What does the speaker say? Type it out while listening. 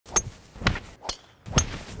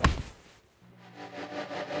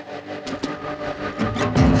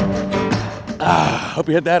Hope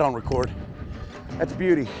you had that on record. That's a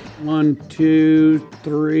beauty. 1, 2,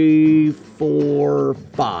 3, 4,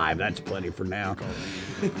 5. That's plenty for now.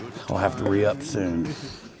 I'll have to re-up soon.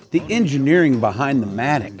 The engineering behind the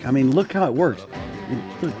Matic. I mean, look how it works.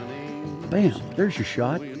 Look, bam, there's your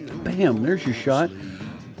shot. Bam, there's your shot.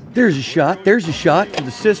 There's a shot. There's a shot for the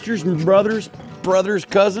sisters and brothers,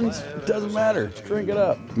 cousins. It doesn't matter. Drink it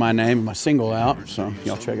up. My name, my single out, so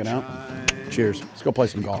y'all check it out. Cheers. Let's go play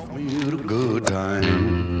some golf. Good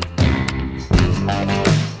time.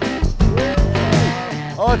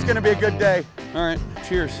 Oh, it's gonna be a good day. All right,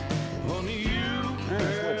 cheers. All right,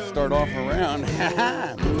 let's start off around.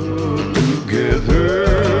 Together,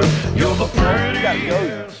 you're the You gotta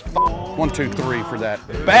go. 1, 2, 3 for that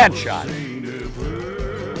bad shot.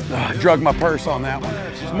 I drugged my purse on that one.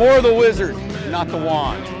 It's more the wizard, not the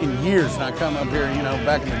wand. In years, and I come up here, you know,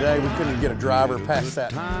 back in the day, we couldn't get a driver past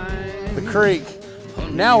that, the creek.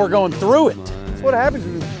 Now we're going through it. That's what happens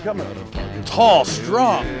when you become a tall,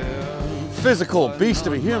 strong, physical beast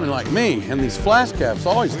of a human like me. And these flash caps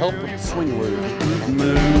always help with the swing loop. A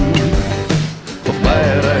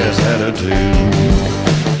badass attitude.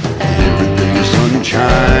 Every day is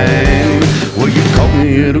sunshine. Well, you caught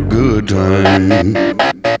me at a good time.